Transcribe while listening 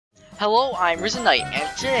Hello, I'm Risen Knight,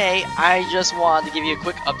 and today I just wanted to give you a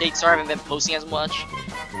quick update. Sorry I haven't been posting as much.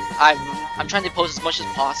 I'm trying to post as much as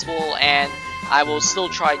possible, and I will still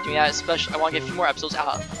try doing that. Especially, I want to get a few more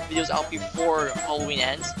videos out before Halloween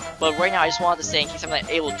ends. But right now, I just wanted to say, in case I'm not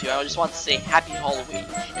able to, I just want to say Happy Halloween.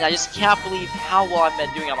 And I just can't believe how well I've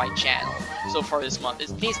been doing on my channel so far this month. I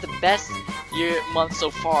think it's the best month so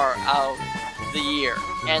far out of the year,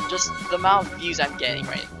 and just the amount of views I'm getting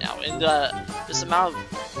right now, and this amount of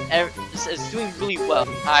it's doing really well.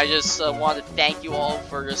 I just want to thank you all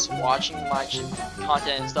for just watching my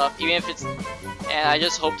content and stuff, even if it's, and I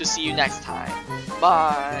just hope to see you next time.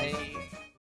 Bye.